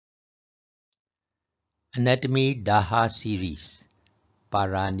Anatomy DAHAR series,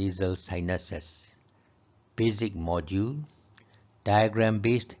 Paranasal Sinuses, Basic Module,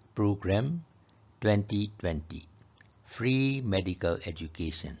 Diagram-Based Program 2020, Free Medical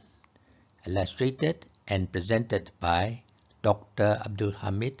Education, illustrated and presented by Dr. Abdul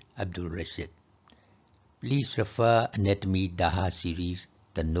Hamid Abdul Rashid. Please refer Anatomy DAHAR series,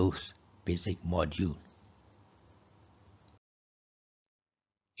 the nose basic module.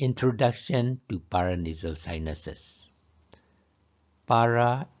 Introduction to paranasal sinuses.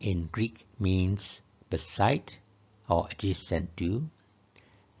 Para in Greek means beside or adjacent to.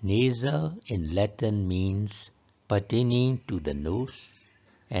 Nasal in Latin means pertaining to the nose,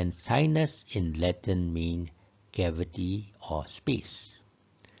 and sinus in Latin means cavity or space.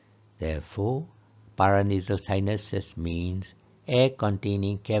 Therefore, paranasal sinuses means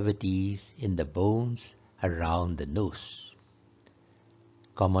air-containing cavities in the bones around the nose.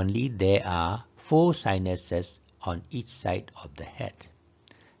 Commonly, there are 4 sinuses on each side of the head.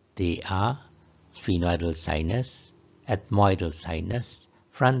 They are sphenoidal sinus, ethmoidal sinus,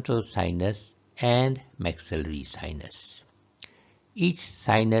 frontal sinus, and maxillary sinus. Each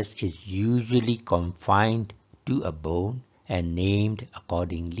sinus is usually confined to a bone and named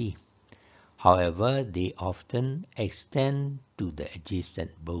accordingly. However, they often extend to the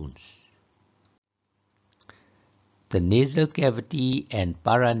adjacent bones. The nasal cavity and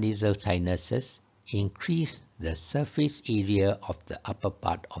paranasal sinuses increase the surface area of the upper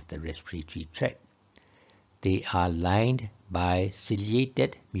part of the respiratory tract. They are lined by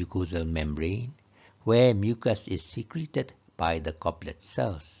ciliated mucosal membrane, where mucus is secreted by the goblet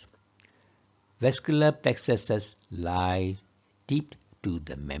cells. Vascular plexuses lie deep to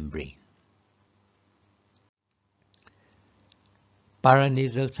the membrane.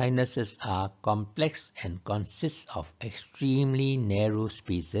 Paranasal sinuses are complex and consist of extremely narrow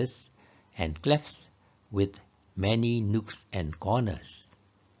spaces and clefts with many nooks and corners.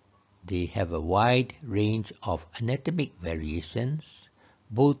 They have a wide range of anatomic variations,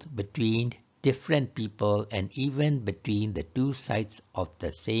 both between different people and even between the two sides of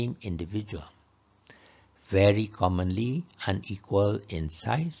the same individual. Very commonly unequal in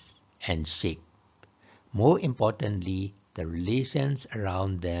size and shape. More importantly, the relations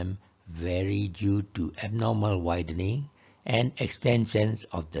around them vary due to abnormal widening and extensions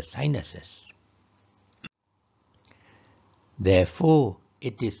of the sinuses. Therefore,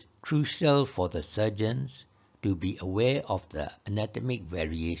 it is crucial for the surgeons to be aware of the anatomic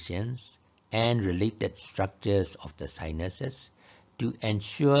variations and related structures of the sinuses to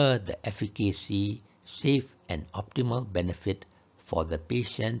ensure the efficacy, safe and optimal benefit for the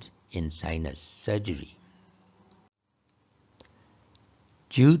patient in sinus surgery.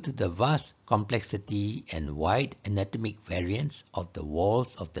 Due to the vast complexity and wide anatomic variance of the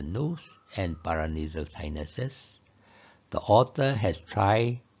walls of the nose and paranasal sinuses, the author has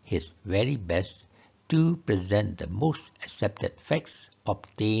tried his very best to present the most accepted facts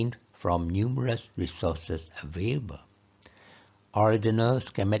obtained from numerous resources available. Original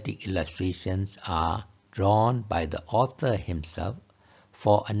schematic illustrations are drawn by the author himself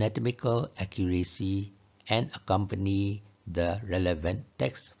for anatomical accuracy and accompany the relevant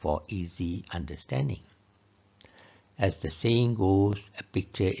text for easy understanding. As the saying goes, a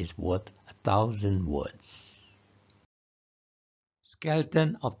picture is worth 1,000 words.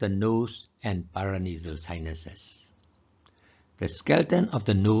 Skeleton of the nose and paranasal sinuses. The skeleton of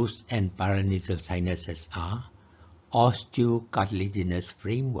the nose and paranasal sinuses are osteocartilaginous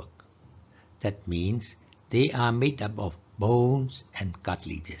framework. That means they are made up of bones and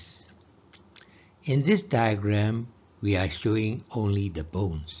cartilages. In this diagram, we are showing only the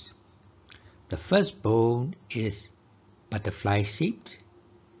bones. The first bone is butterfly-shaped,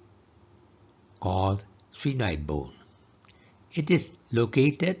 called sphenoid bone. It is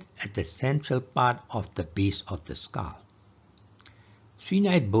located at the central part of the base of the skull.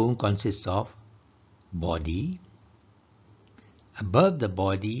 Sphenoid bone consists of body. Above the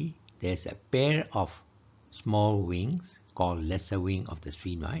body, there is a pair of small wings called lesser wing of the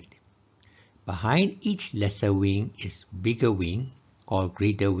sphenoid. Behind each lesser wing is bigger wing called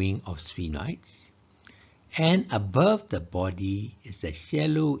greater wing of sphenoids. And above the body is a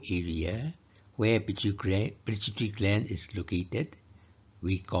shallow area where pituitary gland is located.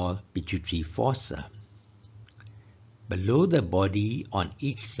 We call pituitary fossa. Below the body on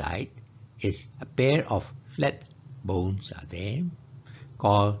each side is a pair of flat bones are there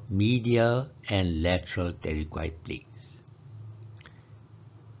called medial and lateral pterygoid plates.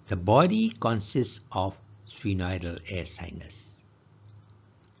 The body consists of sphenoidal air sinus.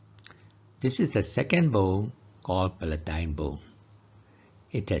 This is the second bone called palatine bone.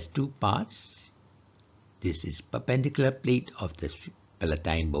 It has 2 parts. This is perpendicular plate of the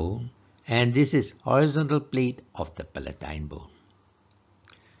palatine bone, and this is horizontal plate of the palatine bone.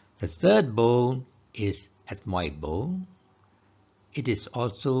 The third bone is ethmoid bone. It is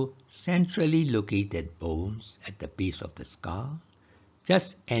also centrally located bones at the base of the skull,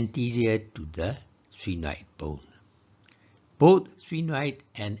 just anterior to the sphenoid bone. Both sphenoid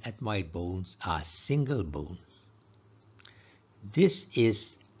and ethmoid bones are single bones. This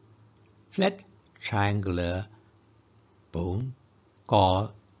is flat triangular bone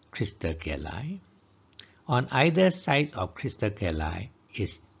called cristacellae. On either side of cristacellae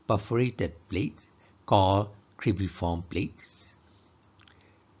is perforated plates called cribriform plates.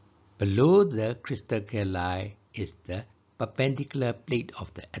 Below the cristacellae is the perpendicular plate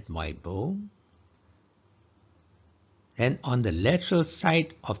of the ethmoid bone. Then on the lateral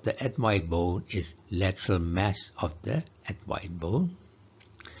side of the ethmoid bone is lateral mass of the ethmoid bone.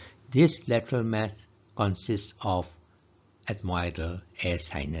 This lateral mass consists of ethmoidal air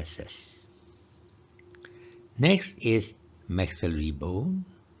sinuses. Next is maxillary bone,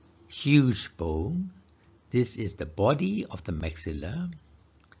 huge bone. This is the body of the maxilla.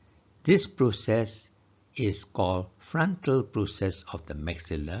 This process is called frontal process of the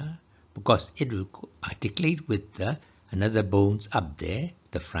maxilla because it will articulate with the another bones up there,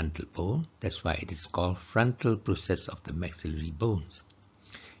 the frontal bone. That's why it is called frontal process of the maxillary bones.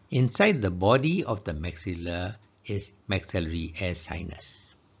 Inside the body of the maxilla is maxillary air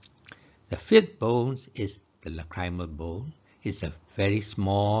sinus. The fifth bone is the lacrimal bone. It's a very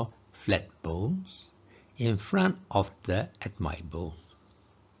small flat bone in front of the ethmoid bone.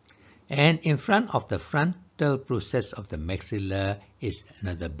 And in front of the frontal process of the maxilla is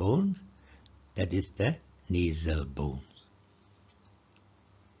another bone, that is the nasal bone.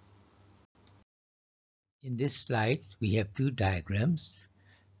 In this slides, we have two diagrams.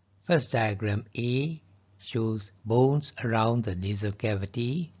 First diagram A shows bones around the nasal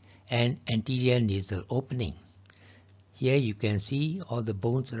cavity and anterior nasal opening. Here you can see all the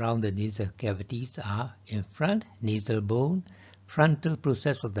bones around the nasal cavities are in front, nasal bone, frontal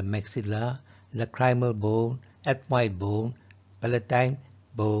process of the maxilla, lacrimal bone, ethmoid bone, palatine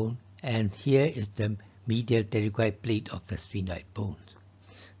bone, and here is the medial pterygoid plate of the sphenoid bones.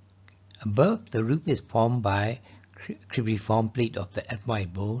 Above, the roof is formed by cribriform plate of the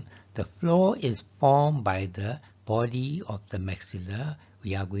ethmoid bone. The floor is formed by the body of the maxilla.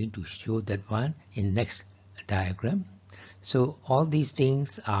 We are going to show that one in next diagram. So all these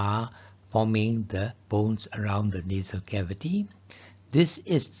things are forming the bones around the nasal cavity. This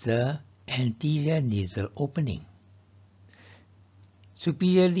is the anterior nasal opening.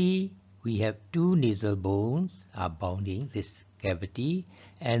 Superiorly, we have two nasal bones are bounding this cavity,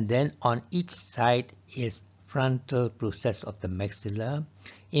 and then on each side is frontal process of the maxilla.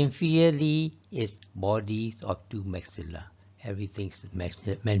 Inferiorly is bodies of two maxilla. Everything is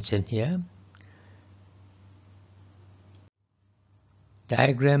mentioned here.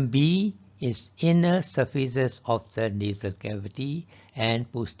 Diagram B is inner surfaces of the nasal cavity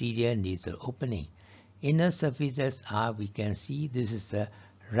and posterior nasal opening. Inner surfaces are, we can see this is the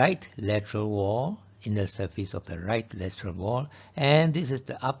right lateral wall, inner surface of the right lateral wall, and this is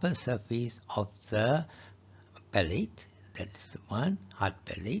the upper surface of the palate. That is the one, hard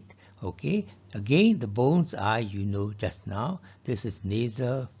palate. Okay, again the bones are, you know just now, this is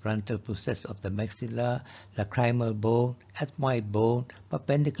nasal, frontal process of the maxilla, lacrimal bone, ethmoid bone,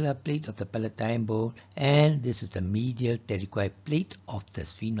 perpendicular plate of the palatine bone, and this is the medial pterygoid plate of the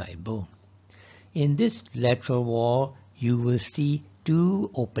sphenoid bone. In this lateral wall, you will see two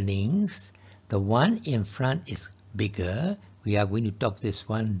openings. The one in front is bigger. We are going to talk this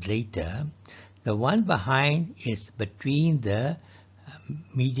one later. The one behind is between the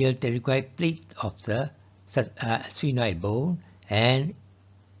medial pterygoid plate of the sphenoid bone and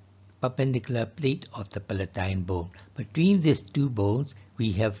perpendicular plate of the palatine bone. Between these two bones,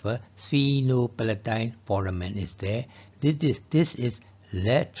 we have a sphenopalatine foramen is there. This is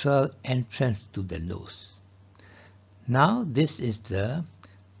lateral entrance to the nose. Now this is the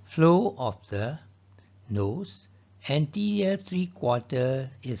flow of the nose. Anterior 3/4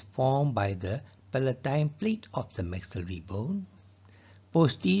 is formed by the palatine plate of the maxillary bone.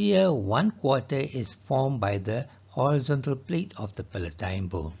 Posterior 1/4 is formed by the horizontal plate of the palatine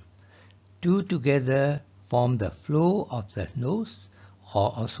bone. Two together form the flow of the nose,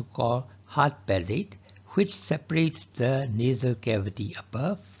 or also called hard palate, which separates the nasal cavity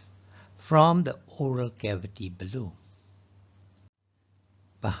above from the oral cavity below.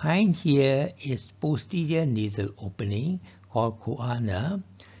 Behind here is posterior nasal opening called choana.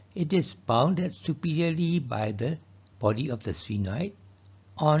 It is bounded superiorly by the body of the sphenoid.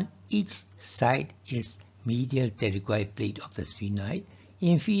 On each side is medial pterygoid plate of the sphenoid.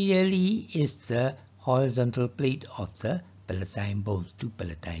 Inferiorly is the horizontal plate of the palatine bones, two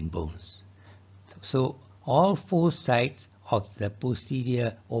palatine bones. So all four sides of the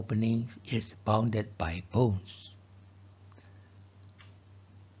posterior opening is bounded by bones.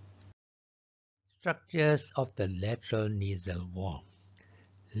 Structures of the lateral nasal wall.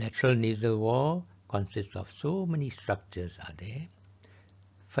 Lateral nasal wall consists of so many structures are there.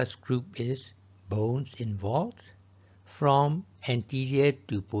 First group is bones involved. From anterior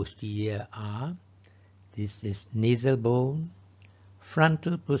to posterior are, this is nasal bone,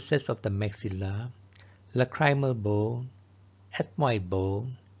 frontal process of the maxilla, lacrimal bone, ethmoid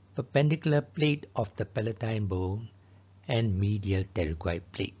bone, perpendicular plate of the palatine bone, and medial pterygoid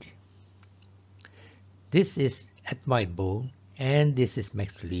plate. This is ethmoid bone and this is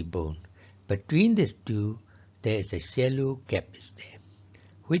maxillary bone. Between these two, there is a shallow gap there,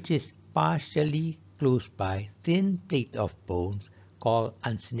 which is partially closed by thin plate of bones called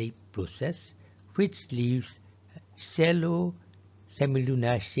uncinate process, which leaves shallow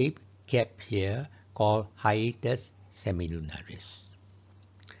semilunar shaped gap here called hiatus semilunaris.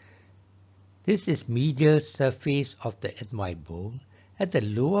 This is medial surface of the ethmoid bone. At the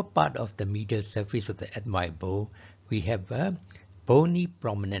lower part of the medial surface of the ethmoid bone, we have a bony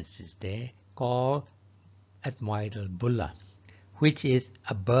prominences there called ethmoidal bulla, which is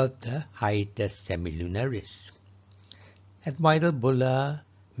above the hiatus semilunaris. Ethmoidal bulla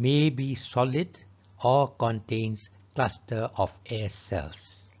may be solid or contains cluster of air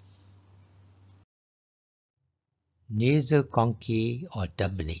cells. Nasal conchae or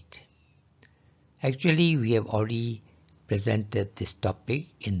doublet. Actually, we have already presented this topic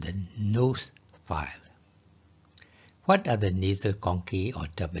in the nose file. What are the nasal conchae or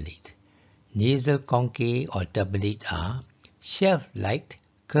doublet? Nasal conchae or doublet are shelf-like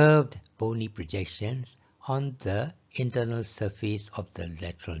curved bony projections on the internal surface of the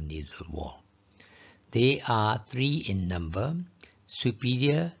lateral nasal wall. They are three in number: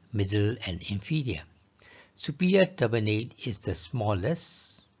 superior, middle, and inferior. Superior turbinate is the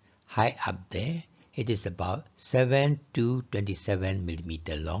smallest, high up there. It is about 7 to 27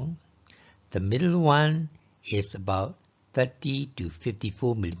 millimeter long. The middle one is about 30 to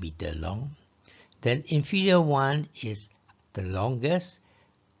 54 millimeter long. Then inferior one is the longest,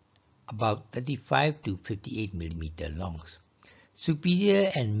 about 35 to 58 millimeter long.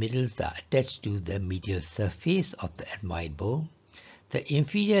 Superior and middles are attached to the medial surface of the ethmoid bone. The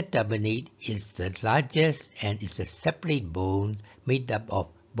inferior turbinate is the largest and is a separate bone made up of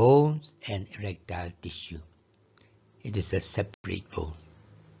bones and erectile tissue. It is a separate bone.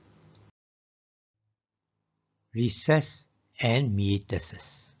 Recess and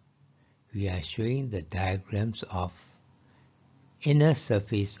metastasis. We are showing the diagrams of inner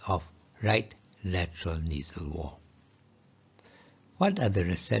surface of right lateral nasal wall. What are the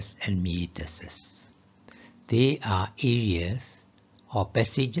recess and metastasis? They are areas or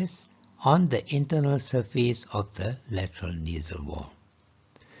passages on the internal surface of the lateral nasal wall.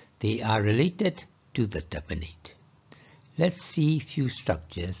 They are related to the turbinate. Let's see few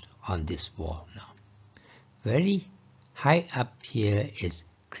structures on this wall now. Very high up here is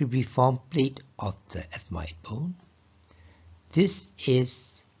cribriform plate of the ethmoid bone. This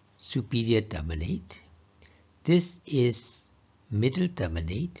is superior turbinate. This is middle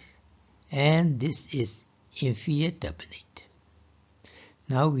turbinate, and this is inferior turbinate.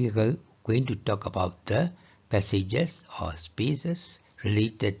 Now we are going to talk about the passages or spaces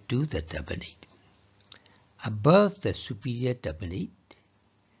related to the turbinate. Above the superior turbinate,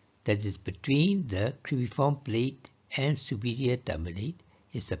 that is between the cribriform plate and superior turbinate,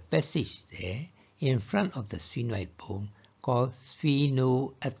 is a passage there in front of the sphenoid bone called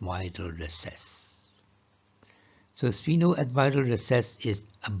sphenoethmoidal recess. So sphenoethmoidal recess is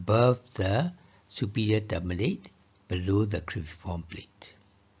above the superior turbinate, below the cribriform plate.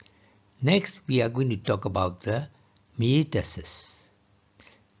 Next, we are going to talk about the metastasis.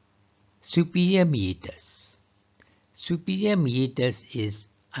 Superior meatus. Superior meatus is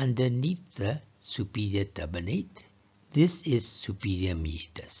underneath the superior turbinate. This is superior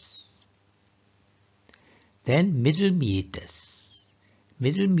meatus. Then middle meatus.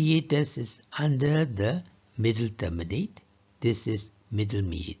 Middle meatus is under the middle turbinate. This is middle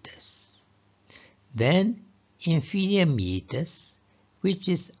meatus. Then inferior meatus, which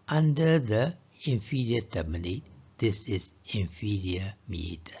is under the inferior turbinate. This is inferior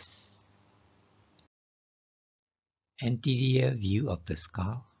meatus. Anterior view of the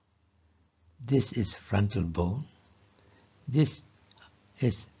skull. This is frontal bone. This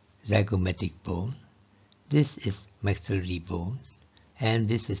is zygomatic bone. This is maxillary bones. And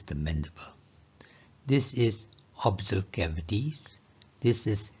this is the mandible. This is orbital cavities. This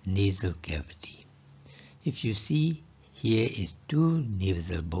is nasal cavity. If you see, here is two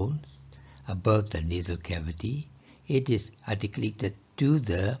nasal bones above the nasal cavity. It is articulated to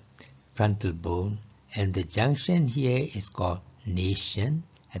the frontal bone, and the junction here is called nasation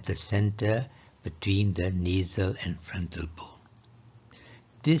at the center between the nasal and frontal bone.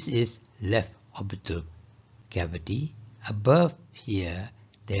 This is left orbital cavity. Above here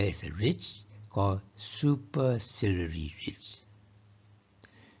there is a ridge called superciliary ridge.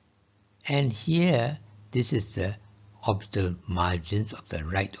 And here this is the orbital margins of the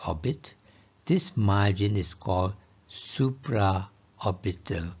right orbit. This margin is called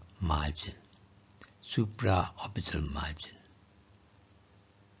supraorbital margin. Supraorbital margin.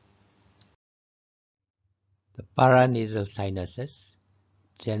 The paranasal sinuses,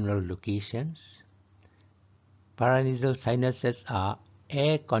 general locations. Paranasal sinuses are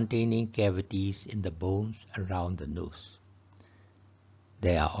air-containing cavities in the bones around the nose.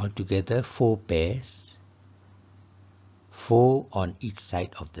 There are altogether 4 pairs, 4 on each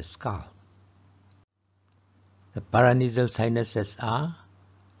side of the skull. The paranasal sinuses are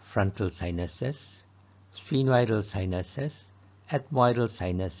frontal sinuses, sphenoidal sinuses, ethmoidal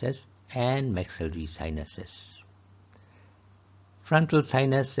sinuses, and maxillary sinuses. Frontal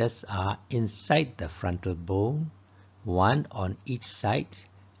sinuses are inside the frontal bone, 1 on each side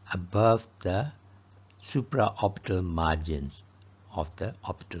above the supraorbital margins of the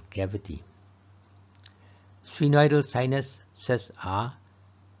orbital cavity. Sphenoidal sinuses are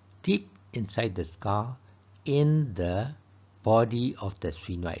deep inside the skull in the body of the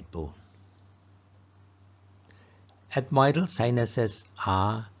sphenoid bone. Ethmoidal sinuses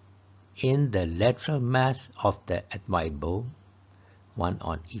are in the lateral mass of the ethmoid bone, 1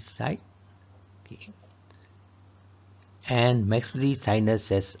 on each side. Okay. And maxillary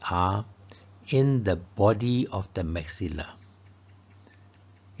sinuses are in the body of the maxilla.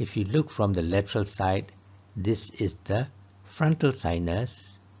 If you look from the lateral side, this is the frontal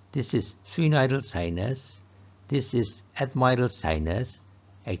sinus, this is sphenoidal sinus, this is ethmoidal sinus.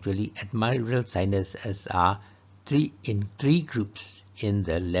 Actually, ethmoidal sinuses are in three groups in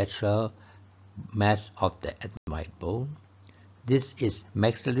the lateral mass of the ethmoid bone. This is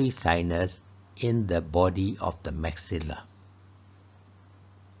maxillary sinus in the body of the maxilla.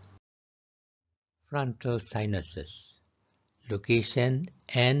 Frontal sinuses, location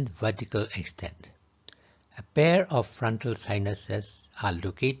and vertical extent. A pair of frontal sinuses are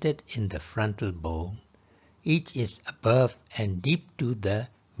located in the frontal bone. Each is above and deep to the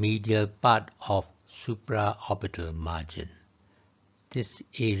medial part of supraorbital margin. This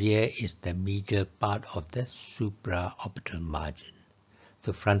area is the medial part of the supraorbital margin.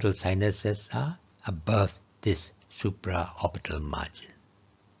 So frontal sinuses are above this supraorbital margin.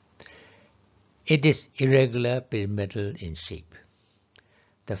 It is irregular pyramidal in shape.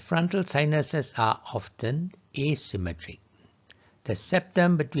 The frontal sinuses are often asymmetric. The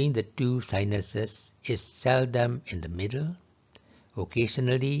septum between the two sinuses is seldom in the middle,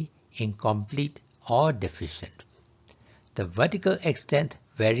 occasionally incomplete or deficient. The vertical extent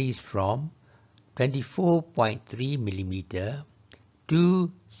varies from 24.3 mm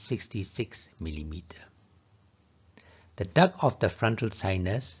to 66 mm. The duct of the frontal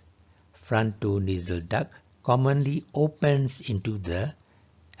sinus, frontonasal duct, commonly opens into the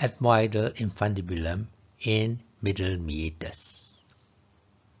ethmoidal infundibulum in middle meatus.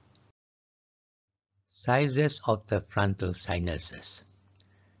 Sizes of the frontal sinuses.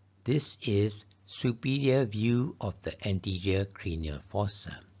 This is superior view of the anterior cranial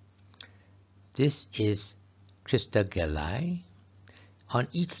fossa. This is crista galli. On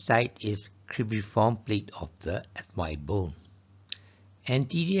each side is cribriform plate of the ethmoid bone.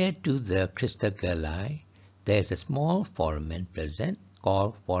 Anterior to the crista galli, there is a small foramen present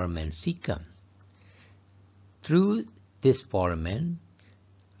called foramen cecum. Through this foramen,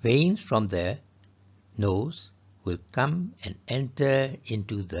 veins from the nose will come and enter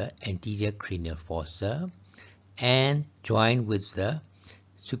into the anterior cranial fossa and join with the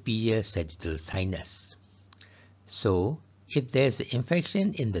superior sagittal sinus. So, if there is an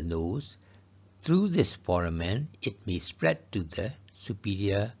infection in the nose, through this foramen, it may spread to the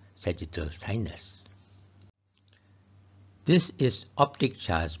superior sagittal sinus. This is optic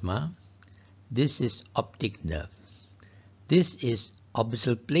chiasma. This is optic nerve. This is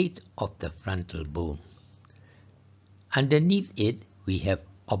orbital plate of the frontal bone. Underneath it, we have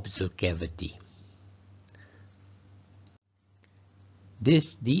orbital cavity.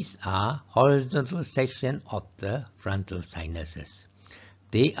 These are horizontal section of the frontal sinuses.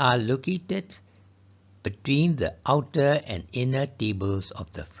 They are located between the outer and inner tables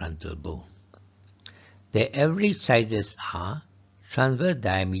of the frontal bone. The average sizes are transverse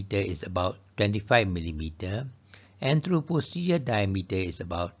diameter is about 25 mm, and through posterior diameter is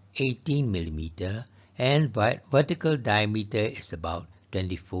about 18 mm, and vertical diameter is about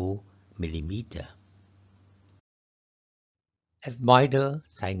 24 mm. Ethmoidal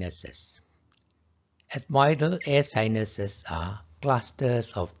sinuses. Ethmoidal air sinuses are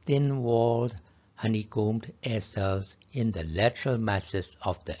clusters of thin-walled, honeycombed air cells in the lateral masses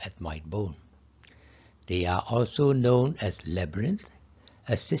of the ethmoid bone. They are also known as labyrinth,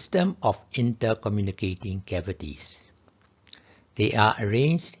 a system of intercommunicating cavities. They are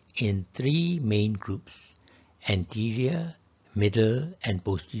arranged in three main groups: anterior, middle, and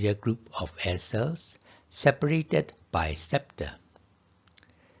posterior group of air cells separated by septa.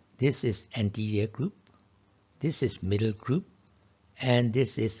 This is anterior group, this is middle group, and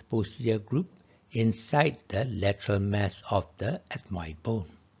this is posterior group inside the lateral mass of the ethmoid bone.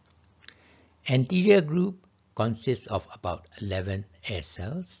 Anterior group consists of about 11 air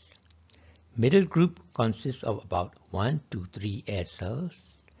cells. Middle group consists of about 1 to 3 air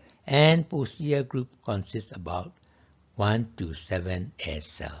cells, and posterior group consists about 1 to 7 air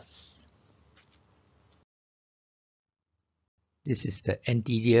cells. This is the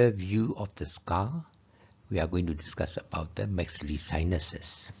anterior view of the skull. We are going to discuss about the maxillary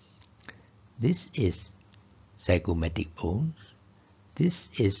sinuses. This is zygomatic bone. This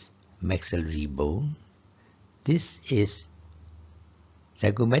is maxillary bone. This is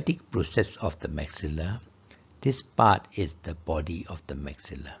zygomatic process of the maxilla. This part is the body of the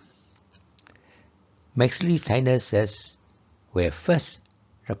maxilla. Maxillary sinuses were first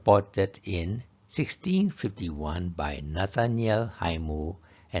reported in 1651 by Nathaniel Haimo,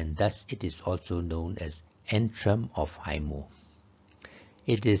 and thus it is also known as antrum of Haimo.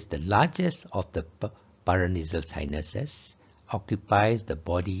 It is the largest of the paranasal sinuses, occupies the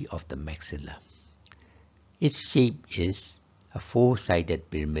body of the maxilla. Its shape is a four-sided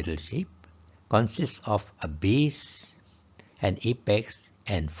pyramidal shape, consists of a base, an apex,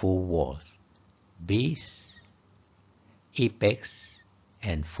 and four walls. Base, apex,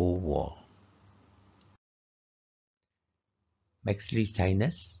 and four wall. Maxillary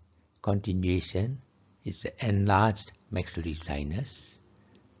sinus continuation is the enlarged maxillary sinus.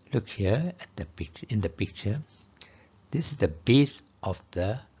 Look here at the picture. In the picture, this is the base of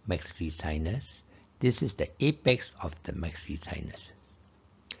the maxillary sinus. This is the apex of the maxillary sinus.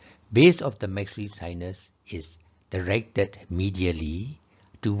 Base of the maxillary sinus is directed medially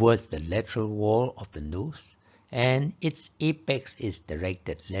towards the lateral wall of the nose, and its apex is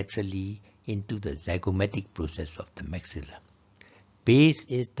directed laterally into the zygomatic process of the maxilla. Base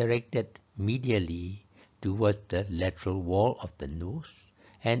is directed medially towards the lateral wall of the nose,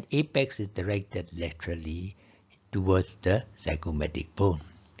 and apex is directed laterally towards the zygomatic bone.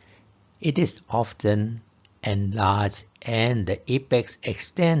 It is often enlarged and the apex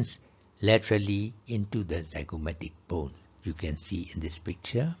extends laterally into the zygomatic bone. You can see in this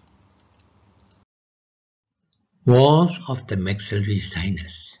picture. Walls of the maxillary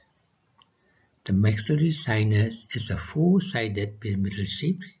sinus. The maxillary sinus is a four-sided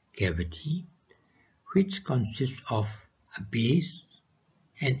pyramidal-shaped cavity which consists of a base,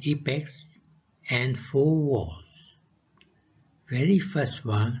 an apex, and four walls. Very first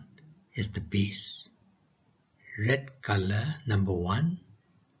one is the base. Red color, number 1.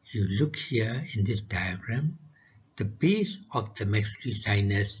 You look here in this diagram. The base of the maxillary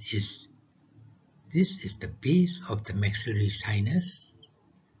sinus is, this is the base of the maxillary sinus,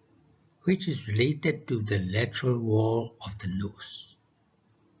 which is related to the lateral wall of the nose.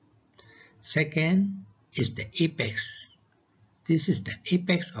 Second is the apex. This is the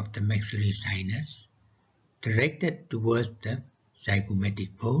apex of the maxillary sinus, directed towards the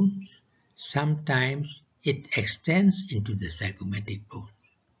zygomatic bones. Sometimes it extends into the zygomatic bone.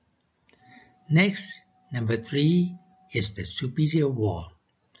 Next, number 3 is the superior wall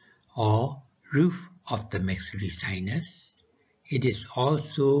or roof of the maxillary sinus. It is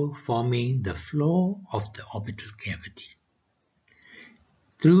also forming the floor of the orbital cavity.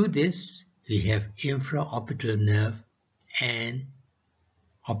 Through this, we have infraorbital nerve and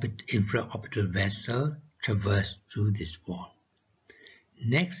infraorbital vessel traverse through this wall.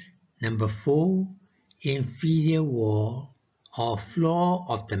 Next, number 4, inferior wall or floor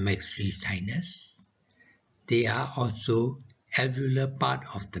of the maxillary sinus. They are also alveolar part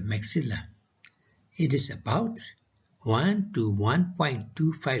of the maxilla. It is about 1 to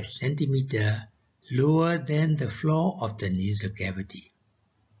 1.25 centimeter lower than the floor of the nasal cavity.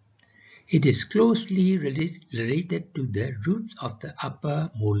 It is closely related to the roots of the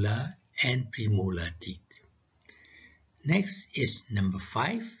upper molar and premolar teeth. Next is number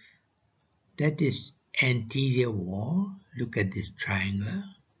 5, that is anterior wall. Look at this triangle.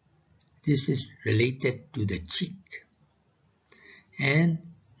 This is related to the cheek. And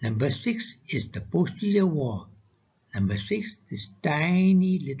number 6 is the posterior wall. Number 6, this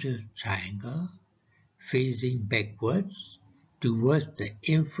tiny little triangle facing backwards towards the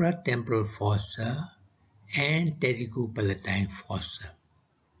infratemporal fossa and pterygopalatine fossa.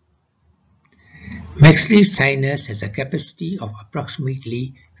 Maxillary sinus has a capacity of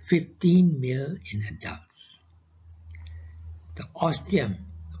approximately 15 mil in adults. The ostium,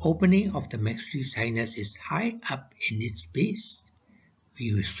 the opening of the maxillary sinus, is high up in its base.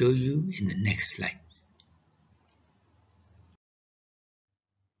 We will show you in the next slide.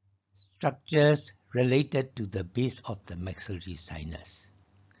 Structures related to the base of the maxillary sinus.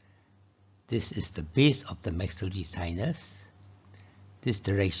 This is the base of the maxillary sinus. This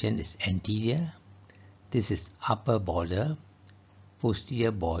direction is anterior. This is upper border,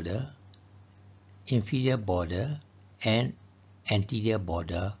 posterior border, inferior border, and anterior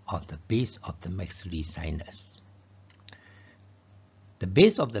border of the base of the maxillary sinus. The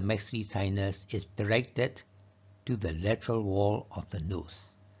base of the maxillary sinus is directed to the lateral wall of the nose.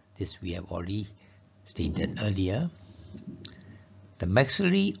 This we have already stated earlier. The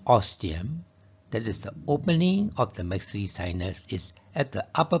maxillary ostium, that is the opening of the maxillary sinus, is at the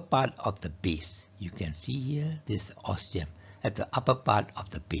upper part of the base. You can see here this ostium at the upper part of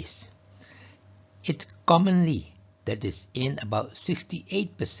the base. It commonly, that is in about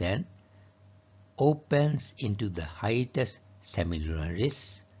 68%, opens into the hiatus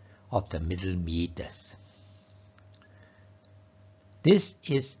semilunaris of the middle meatus. This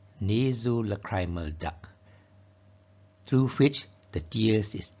is nasolacrimal duct, through which the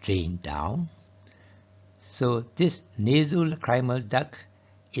tears is drained down. So this nasolacrimal duct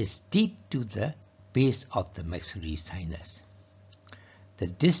is deep to the base of the maxillary sinus. The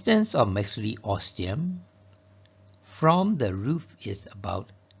distance of maxillary ostium from the roof is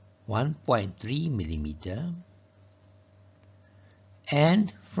about 1.3 millimeter,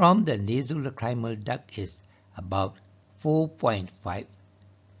 and from the nasolacrimal duct is about 4.5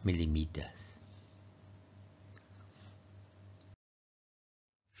 millimeters.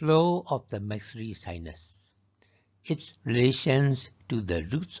 Flow of the maxillary sinus. Its relations to the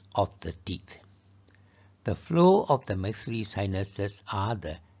roots of the teeth. The flow of the maxillary sinuses are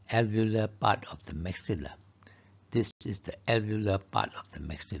the alveolar part of the maxilla. This is the alveolar part of the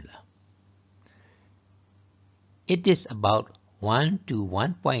maxilla. It is about 1 to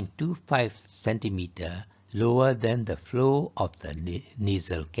 1.25 centimeter lower than the flow of the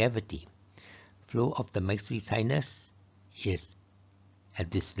nasal cavity. Flow of the maxillary sinus is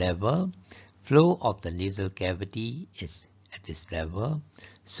at this level. Flow of the nasal cavity is at this level.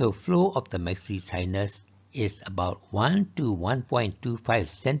 So flow of the maxillary sinus is about 1 to 1.25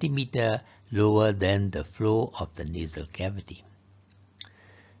 centimeter lower than the flow of the nasal cavity.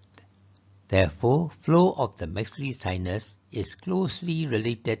 Therefore, flow of the maxillary sinus is closely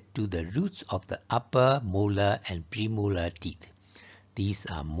related to the roots of the upper molar and premolar teeth. These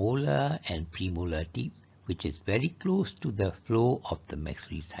are molar and premolar teeth, which is very close to the flow of the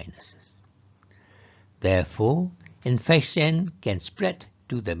maxillary sinuses. Therefore, infection can spread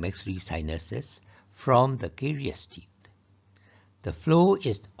to the maxillary sinuses from the carious teeth. The flow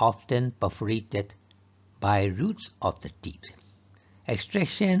is often perforated by roots of the teeth.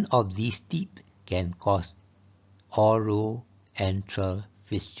 Extraction of these teeth can cause oroantral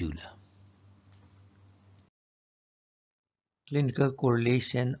fistula. Clinical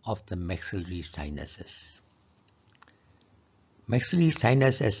correlation of the maxillary sinuses. Maxillary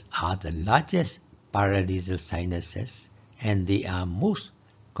sinuses are the largest paranasal sinuses, and they are most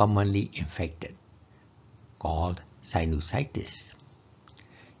commonly infected, called sinusitis.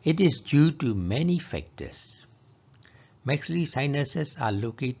 It is due to many factors. Maxillary sinuses are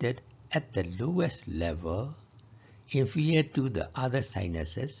located at the lowest level, inferior to the other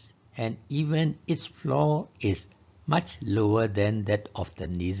sinuses, and even its floor is much lower than that of the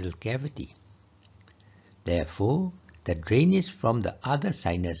nasal cavity. Therefore, the drainage from the other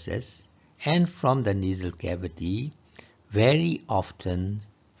sinuses and from the nasal cavity very often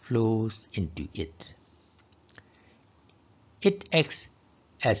flows into it. It acts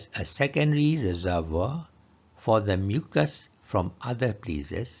as a secondary reservoir for the mucus from other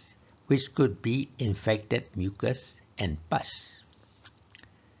places, which could be infected mucus and pus.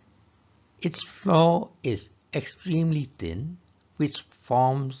 Its floor is extremely thin, which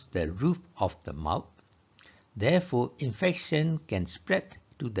forms the roof of the mouth. Therefore, infection can spread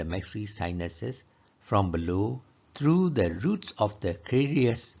to the maxillary sinuses from below through the roots of the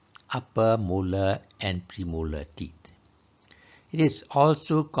carious upper molar and premolar teeth. It is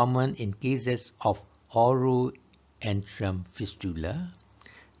also common in cases of oroantrum fistula,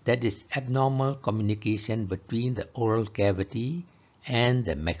 that is abnormal communication between the oral cavity and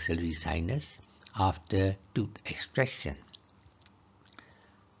the maxillary sinus after tooth extraction.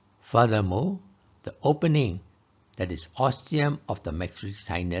 Furthermore, the opening, that is ostium of the maxillary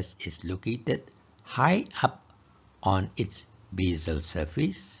sinus, is located high up on its basal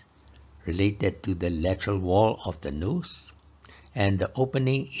surface, related to the lateral wall of the nose, and the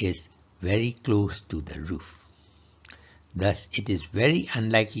opening is very close to the roof. Thus, it is very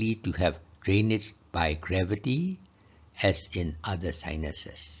unlikely to have drainage by gravity as in other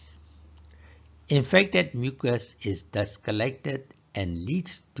sinuses. Infected mucus is thus collected and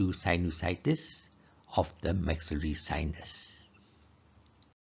leads to sinusitis of the maxillary sinus.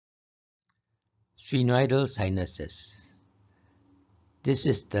 Sphenoidal sinuses. This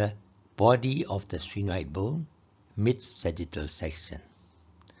is the body of the sphenoid bone, mid-sagittal section.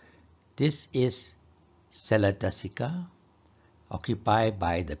 This is sella turcica, occupied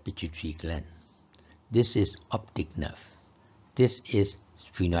by the pituitary gland. This is optic nerve. This is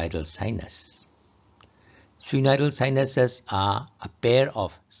sphenoidal sinus. Sphenoidal sinuses are a pair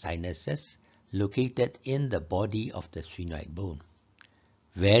of sinuses located in the body of the sphenoid bone.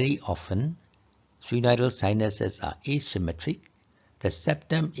 Very often, sphenoidal sinuses are asymmetric. The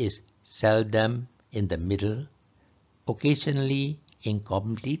septum is seldom in the middle, occasionally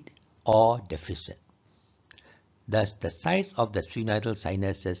incomplete or deficient. Thus, the size of the sphenoidal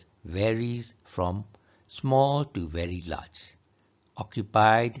sinuses varies from small to very large,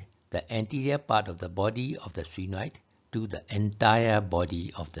 occupied the anterior part of the body of the sphenoid to the entire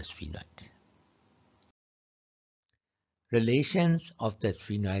body of the sphenoid. Relations of the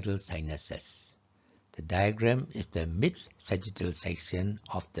sphenoidal sinuses. The diagram is the mid-sagittal section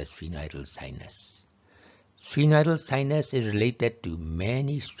of the sphenoidal sinus. Sphenoidal sinus is related to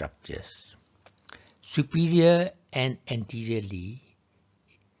many structures. Superior and anteriorly,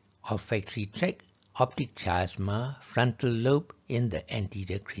 olfactory tract, optic chiasma, frontal lobe in the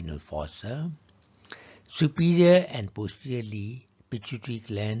anterior cranial fossa. Superior and posteriorly, pituitary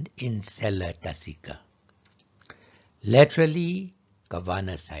gland in sella turcica. Laterally,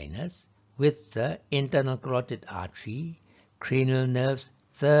 cavernous sinus with the internal carotid artery, cranial nerves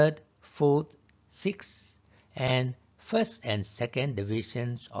 3rd, 4th, 6th, and 1st and 2nd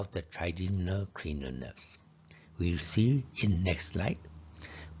divisions of the trigeminal cranial nerves. We'll see in next slide.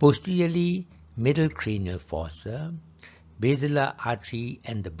 Posteriorly, middle cranial fossa, basilar artery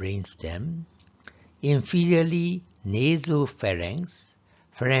and the brainstem. Inferiorly, nasopharynx,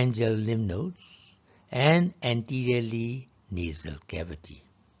 pharyngeal lymph nodes, and anteriorly, nasal cavity.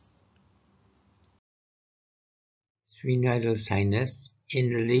 Sphenoidal sinus in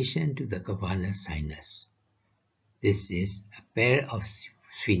relation to the cavernous sinus. This is a pair of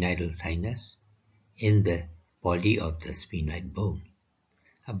sphenoidal sinus in the body of the sphenoid bone.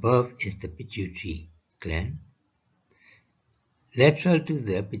 Above is the pituitary gland. Lateral to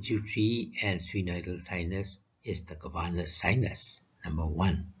the pituitary and sphenoidal sinus is the cavernous sinus, number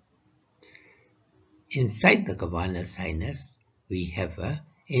 1. Inside the cavernous sinus, we have an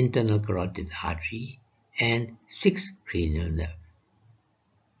internal carotid artery and 6 cranial nerve.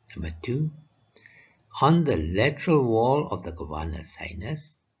 Number 2. On the lateral wall of the cavernous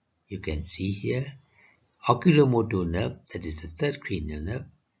sinus, you can see here oculomotor nerve, that is the 3rd cranial nerve,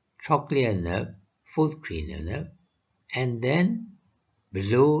 trochlear nerve, 4th cranial nerve, and then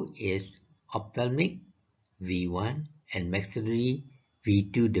below is ophthalmic, V1, and maxillary,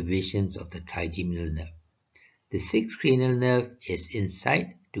 V2 divisions of the trigeminal nerve. The 6th cranial nerve is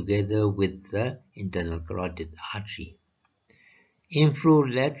inside together with the internal carotid artery.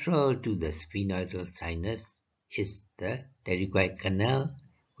 Infralateral to the sphenoidal sinus is the pterygoid canal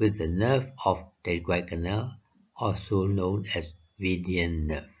with the nerve of pterygoid canal, also known as Vedian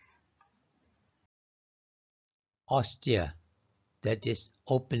nerve. Ostia, that is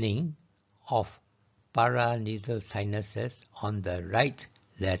opening of paranasal sinuses on the right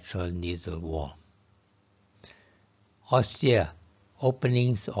lateral nasal wall. Ostia,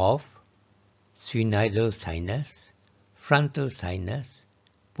 openings of sphenoidal sinus, frontal sinus,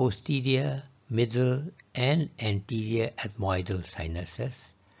 posterior, middle, and anterior ethmoidal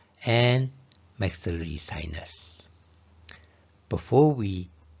sinuses, and maxillary sinus. Before we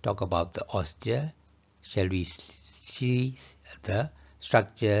talk about the ostia, shall we see the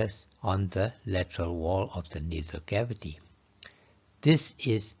structures on the lateral wall of the nasal cavity? This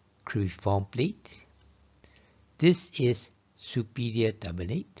is cribriform plate. This is superior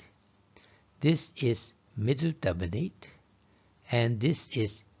turbinate. This is middle turbinate. And this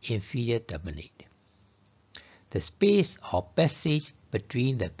is inferior turbinate. The space or passage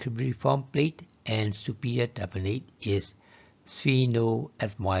between the cribriform plate and superior turbinate is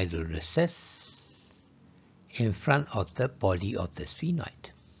sphenoethmoidal recess in front of the body of the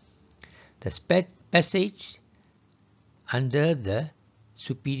sphenoid. The passage under the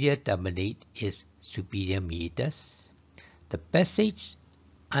superior turbinate is superior meatus. The passage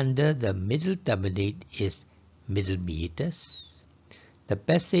under the middle turbinate is middle meatus. The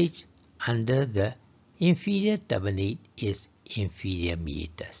passage under the inferior turbinate is inferior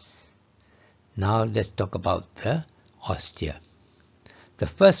meatus. Now let's talk about the ostia. The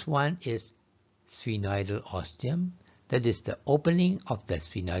first one is sphenoidal ostium, that is the opening of the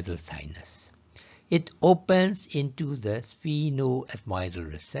sphenoidal sinus. It opens into the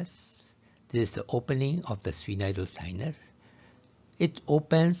sphenoethmoidal recess. This is the opening of the sphenoidal sinus. It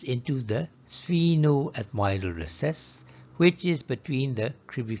opens into the sphenoethmoidal recess, which is between the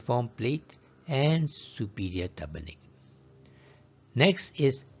cribriform plate and superior turbinate. Next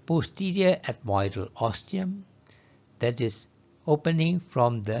is posterior ethmoidal ostium, that is opening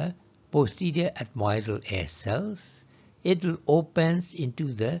from the posterior ethmoidal air cells. It will opens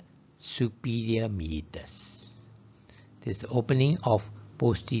into the superior meatus. This is the opening of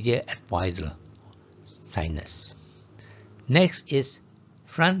posterior ethmoidal sinus. Next is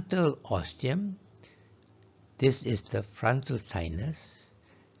frontal ostium. This is the frontal sinus.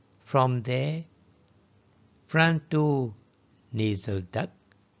 From there, frontonasal duct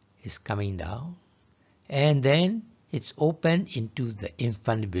is coming down, and then it's open into the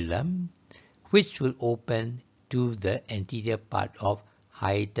infundibulum, which will open to the anterior part of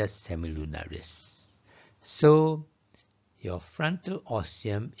hiatus semilunaris. So your frontal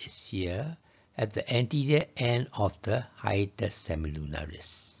ostium is here at the anterior end of the hiatus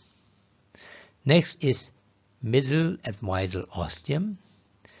semilunaris. Next is middle ethmoidal ostium.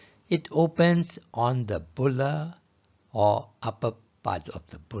 It opens on the bulla or upper part of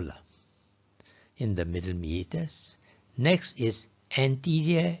the bulla in the middle meatus. Next is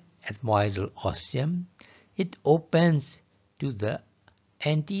anterior ethmoidal ostium. It opens to the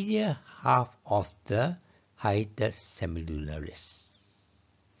anterior half of the hiatus semilunaris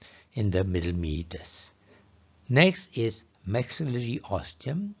in the middle meatus. Next is maxillary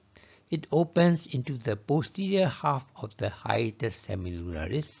ostium. It opens into the posterior half of the hiatus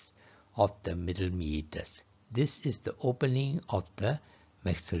semilunaris of the middle meatus. This is the opening of the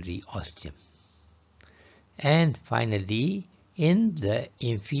maxillary ostium. And finally, in the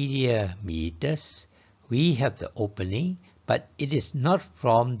inferior meatus, we have the opening, but it is not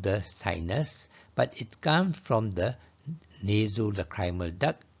from the sinus, but it comes from the nasolacrimal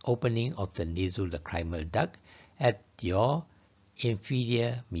duct, opening of the nasolacrimal duct at your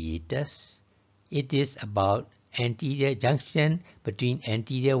inferior meatus. It is about anterior junction between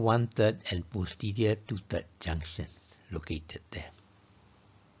anterior 1/3 and posterior 2/3 junctions located there.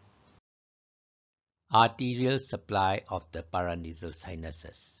 Arterial supply of the paranasal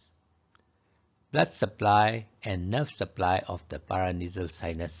sinuses. Blood supply and nerve supply of the paranasal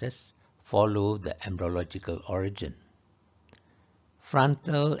sinuses follow the embryological origin.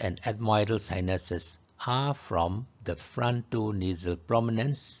 Frontal and ethmoidal sinuses are from the frontonasal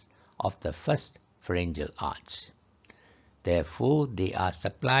prominence of the first pharyngeal arch. Therefore, they are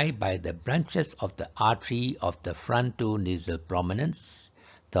supplied by the branches of the artery of the frontonasal prominence,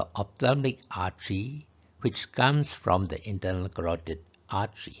 the ophthalmic artery, which comes from the internal carotid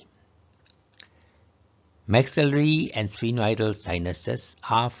artery. Maxillary and sphenoidal sinuses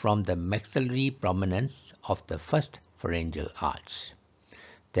are from the maxillary prominence of the first pharyngeal arch.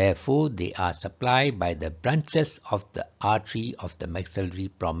 Therefore, they are supplied by the branches of the artery of the maxillary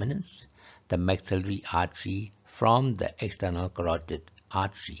prominence, the maxillary artery from the external carotid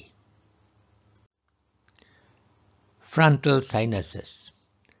artery. Frontal sinuses.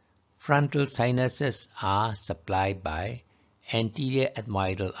 Frontal sinuses are supplied by anterior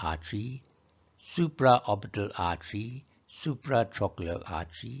ethmoidal artery, supraorbital artery, supratrochlear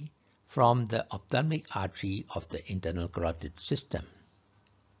artery from the ophthalmic artery of the internal carotid system.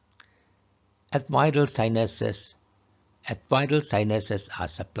 Ethmoidal sinuses are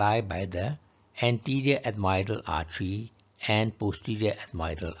supplied by the anterior ethmoidal artery and posterior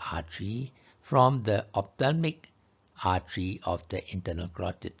ethmoidal artery from the ophthalmic artery of the internal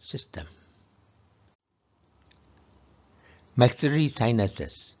carotid system. Maxillary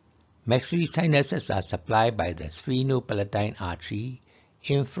sinuses. Maxillary sinuses are supplied by the sphenopalatine artery,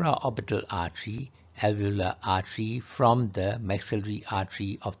 infraorbital artery, alveolar artery from the maxillary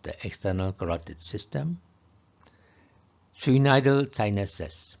artery of the external carotid system. Sphenoidal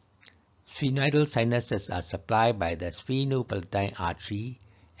sinuses. Sphenoidal sinuses are supplied by the sphenopalatine artery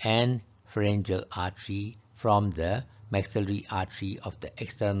and pharyngeal artery from the maxillary artery of the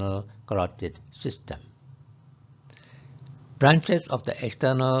external carotid system. Branches of the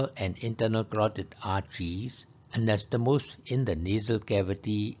external and internal carotid arteries anastomose in the nasal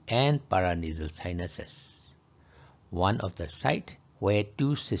cavity and paranasal sinuses, one of the sites where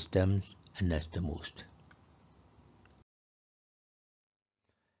two systems anastomosed.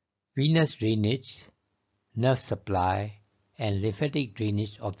 Venous drainage, nerve supply, and lymphatic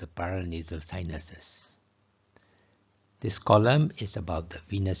drainage of the paranasal sinuses. This column is about the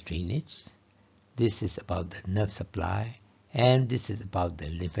venous drainage, this is about the nerve supply, and this is about the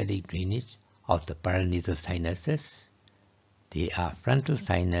lymphatic drainage of the paranasal sinuses. They are frontal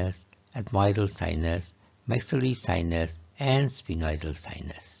sinus, ethmoidal sinus, maxillary sinus, and sphenoidal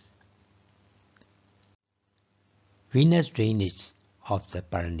sinus. Venous drainage of the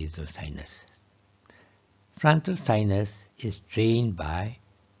paranasal sinus. Frontal sinus is drained by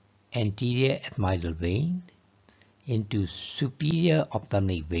anterior ethmoidal vein into superior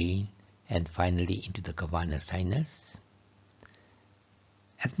ophthalmic vein and finally into the cavernous sinus.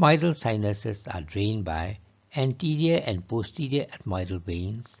 Ethmoidal sinuses are drained by anterior and posterior ethmoidal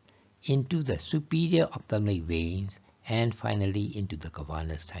veins into the superior ophthalmic veins and finally into the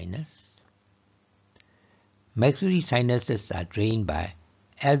cavernous sinus. Maxillary sinuses are drained by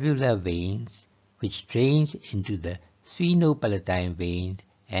alveolar veins, which drains into the sphenopalatine vein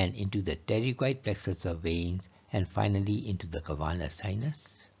and into the pterygoid plexus of veins and finally into the cavernous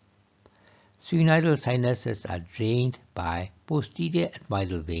sinus. Sphenoidal sinuses are drained by posterior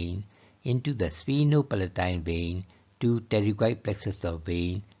ethmoidal vein into the sphenopalatine vein to pterygoid plexus of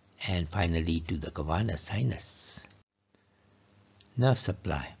vein and finally to the cavernous sinus. Nerve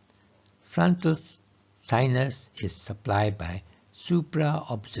supply. Frontal sinus is supplied by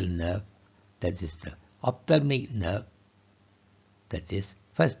supraopsial nerve, that is the ophthalmic nerve, that is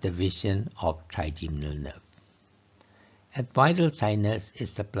first division of trigeminal nerve. Ethmoidal sinus is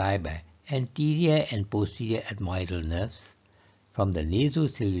supplied by anterior and posterior ethmoidal nerves from the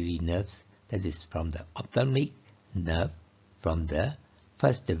nasociliary nerves, that is from the ophthalmic nerve from the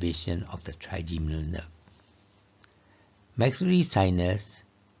first division of the trigeminal nerve. Maxillary sinus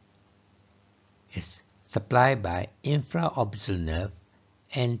is supplied by infraopsial nerve,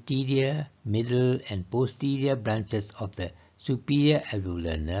 anterior, middle and posterior branches of the superior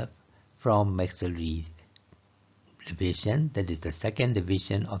alveolar nerve from maxillary division, that is the second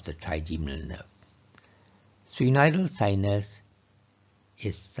division of the trigeminal nerve. Sphenoidal sinus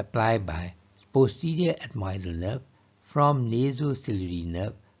is supplied by posterior ethmoidal nerve from nasociliary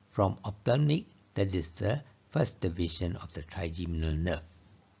nerve from ophthalmic, that is the first division of the trigeminal nerve.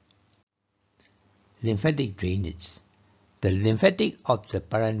 Lymphatic drainage. The lymphatic of the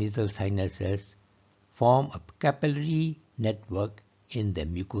paranasal sinuses form a capillary network in the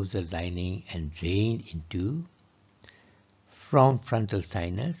mucosal lining and drain into, from frontal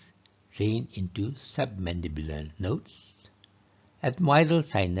sinus, drain into submandibular nodes, ethmoidal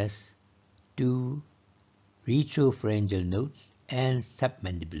sinus to retropharyngeal nodes and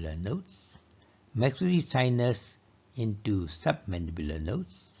submandibular nodes, maxillary sinus into submandibular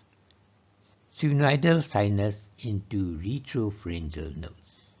nodes, sphenoidal sinus into retropharyngeal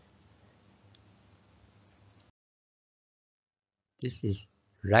nodes. This is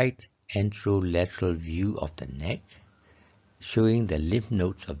right anterolateral view of the neck, showing the lymph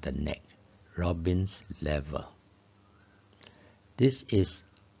nodes of the neck, Robin's lever. This is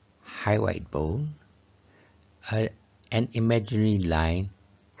hyoid bone, an imaginary line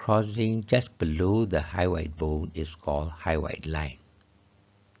crossing just below the hyoid bone is called hyoid line.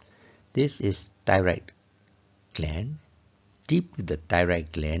 This is thyroid gland. Deep to the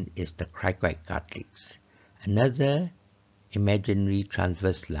thyroid gland is the cricoid cartilage. Another imaginary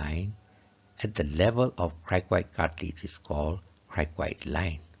transverse line at the level of cricoid cartilage is called cricoid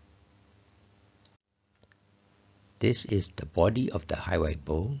line. This is the body of the hyoid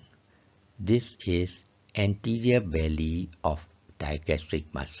bone. This is anterior belly of digastric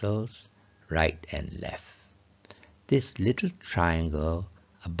muscles, right and left. This little triangle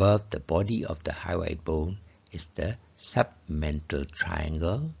above the body of the hyoid bone is the submental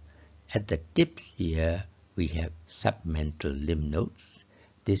triangle. At the tips here, we have submental lymph nodes.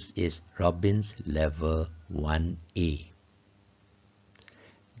 This is Robin's lever 1A.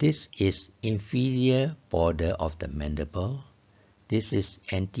 This is inferior border of the mandible. This is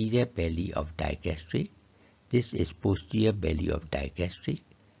anterior belly of digastric. This is posterior belly of digastric.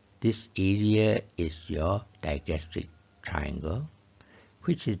 This area is your digastric triangle,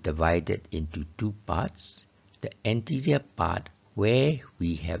 which is divided into two parts. The anterior part where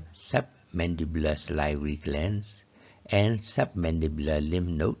we have submandibular salivary glands and submandibular lymph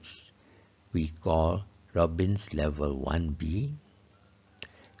nodes we call Robbins level 1B.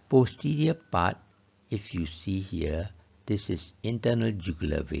 Posterior part, if you see here, this is internal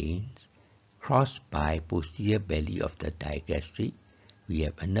jugular veins crossed by posterior belly of the digastric. We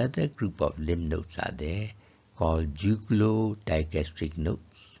have another group of lymph nodes are there called jugulo-digastric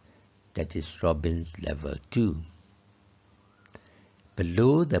nodes, that is Robbins level 2.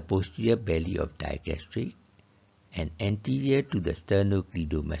 Below the posterior belly of digastric and anterior to the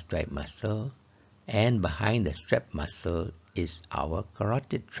sternocleidomastoid muscle and behind the strap muscle is our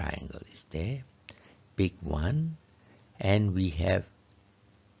carotid triangle is there, big one, and we have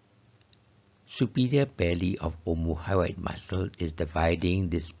superior belly of omohyoid muscle is dividing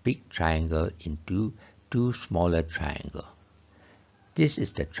this big triangle into two smaller triangles. This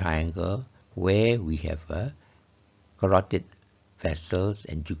is the triangle where we have a carotid vessels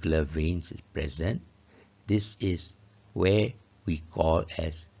and jugular veins is present. This is where we call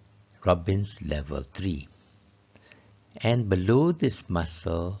as Robbins level 3. And below this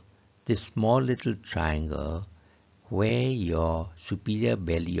muscle, this small little triangle where your superior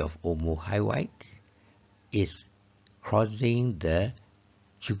belly of omohyoid is crossing the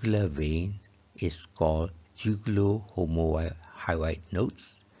jugular vein is called jugulo-homohyoid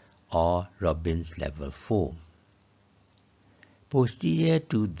nodes or Robbins level 4. Posterior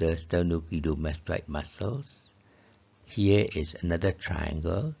to the sternocleidomastoid muscles, here is another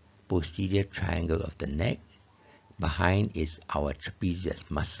triangle, posterior triangle of the neck. Behind is our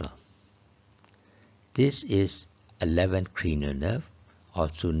trapezius muscle. This is 11th cranial nerve,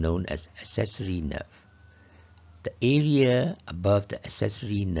 also known as accessory nerve. The area above the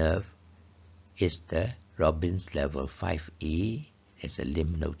accessory nerve is the Robbins level 5A, there's a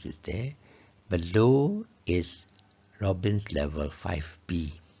lymph node is there. Below is Robbins level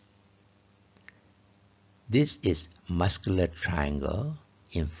 5B. This is muscular triangle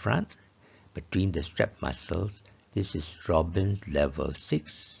in front between the strap muscles. This is Robbins level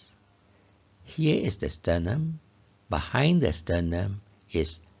 6. Here is the sternum. Behind the sternum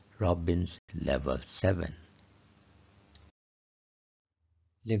is Robbins level 7.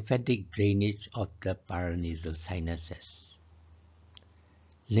 Lymphatic drainage of the paranasal sinuses.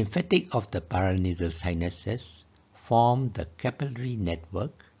 Lymphatic of the paranasal sinuses form the capillary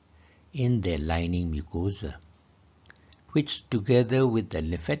network in their lining mucosa, which together with the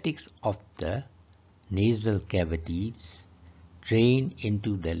lymphatics of the nasal cavities drain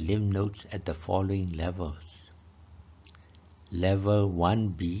into the lymph nodes at the following levels. Level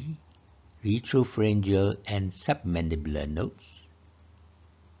 1B, retropharyngeal and submandibular nodes.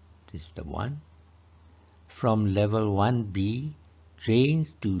 This is the one. From level 1B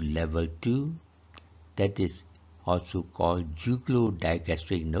drains to level 2, that is also called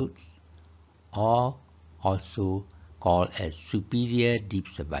jugulo-digastric nodes, or also called as superior deep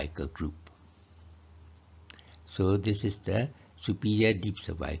cervical group. So this is the superior deep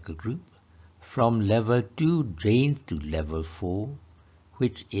cervical group. From level 2 drains to level 4,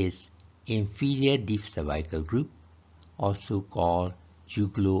 which is inferior deep cervical group, also called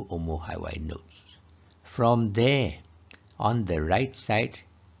jugulo-omohyoid nodes. From there, on the right side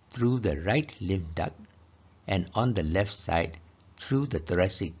through the right lymph duct and on the left side through the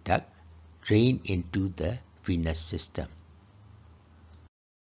thoracic duct, drain into the venous system.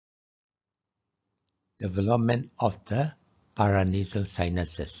 Development of the paranasal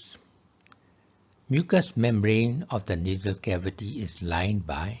sinuses. Mucous membrane of the nasal cavity is lined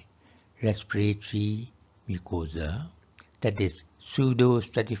by respiratory mucosa, that is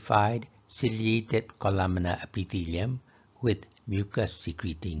pseudo-stratified ciliated columnar epithelium with mucus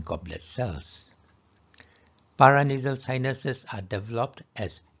secreting goblet cells. Paranasal sinuses are developed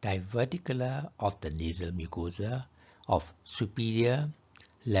as diverticular of the nasal mucosa of superior,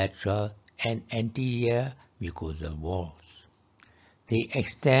 lateral and anterior mucosal walls. They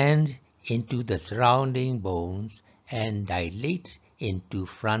extend into the surrounding bones and dilate into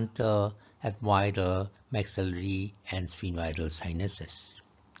frontal, ethmoidal, maxillary and sphenoidal sinuses.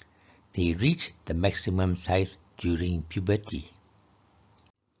 They reach the maximum size during puberty.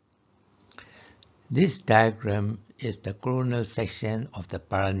 This diagram is the coronal section of the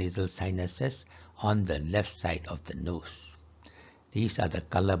paranasal sinuses on the left side of the nose. These are the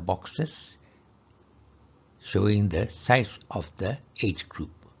color boxes showing the size of the age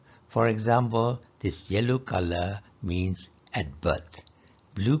group. For example, this yellow color means at birth,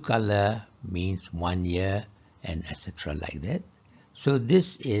 blue color means 1 year, and etc. like that. So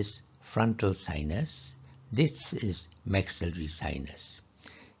this is frontal sinus, this is maxillary sinus.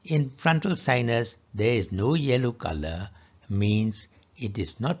 In frontal sinus, there is no yellow color, means it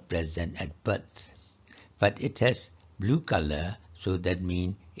is not present at birth. But it has blue color, so that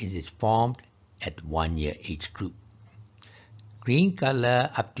means it is formed at 1 year age group. Green color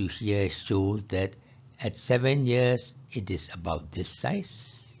up to here shows that at 7 years it is about this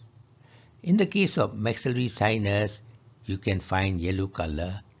size. In the case of maxillary sinus, you can find yellow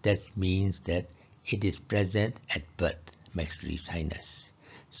color. That means that it is present at birth, maxillary sinus.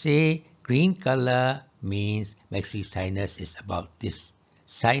 Say green color means maxillary sinus is about this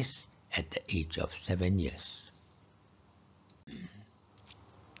size at the age of 7 years.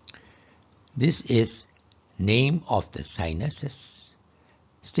 This is name of the sinuses,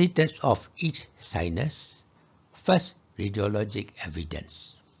 status of each sinus, first radiologic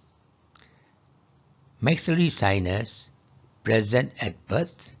evidence. Maxillary sinus present at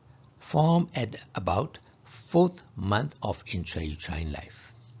birth, form at about 4th month of intrauterine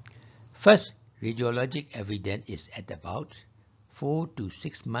life. First radiologic evidence is at about 4 to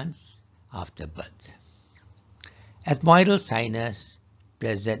 6 months after birth. Ethmoidal sinus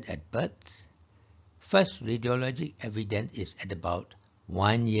present at birth. First radiologic evidence is at about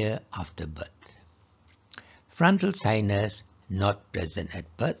 1 year after birth. Frontal sinus not present at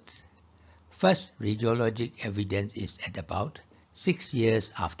birth. First radiologic evidence is at about 6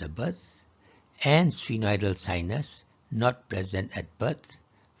 years after birth. And sphenoidal sinus not present at birth.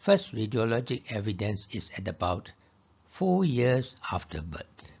 First radiologic evidence is at about 4 years after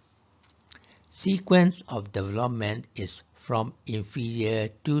birth. Sequence of development is from inferior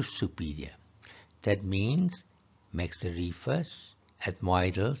to superior. That means maxillary first,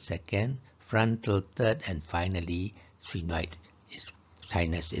 ethmoidal second, frontal third, and finally sphenoid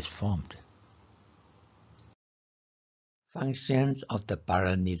sinus is formed. Functions of the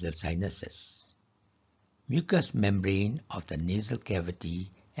paranasal sinuses. Mucous membrane of the nasal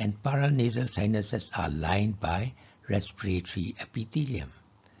cavity and paranasal sinuses are lined by respiratory epithelium,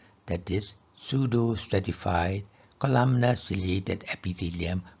 that is pseudo-stratified columnar ciliated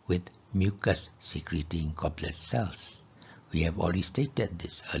epithelium with mucus secreting goblet cells. We have already stated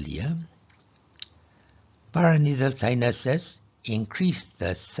this earlier. Paranasal sinuses increase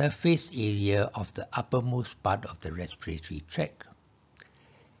the surface area of the uppermost part of the respiratory tract.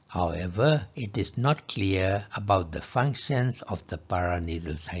 However, it is not clear about the functions of the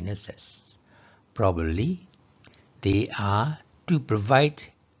paranasal sinuses. Probably, they are to provide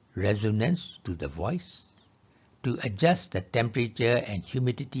resonance to the voice, to adjust the temperature and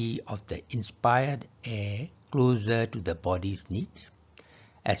humidity of the inspired air closer to the body's need,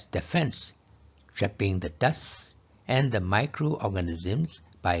 as defense, trapping the dust and the microorganisms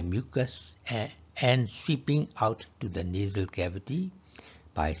by mucus and sweeping out to the nasal cavity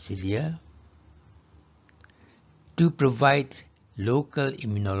by cilia, to provide local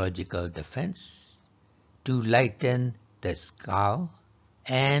immunological defense, to lighten the skull,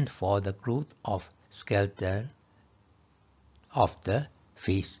 and for the growth of skeleton of the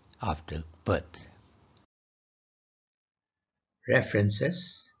face after birth.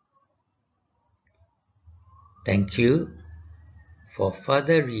 References. Thank you. For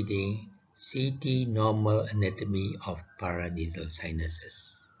further reading, CT Normal Anatomy of Paranasal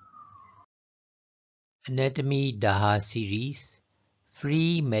Sinuses. Anatomy DAHAR series,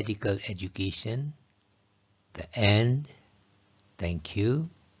 free medical education, the end. Thank you.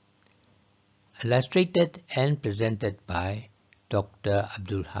 Illustrated and presented by Dr.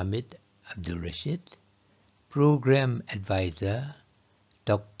 Abdul Hamid Abdul Rashid, Program Advisor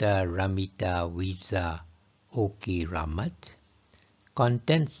Dr. Ramita Wiza O.K. Ramat,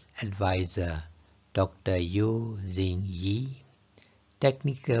 Contents Advisor Dr. Yo Zing Yi,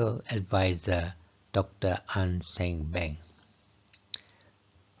 Technical Advisor Dr. An Seng Beng.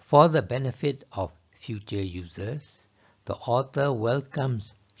 For the benefit of future users, the author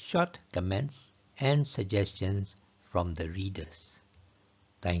welcomes short comments and suggestions from the readers.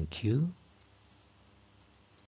 Thank you.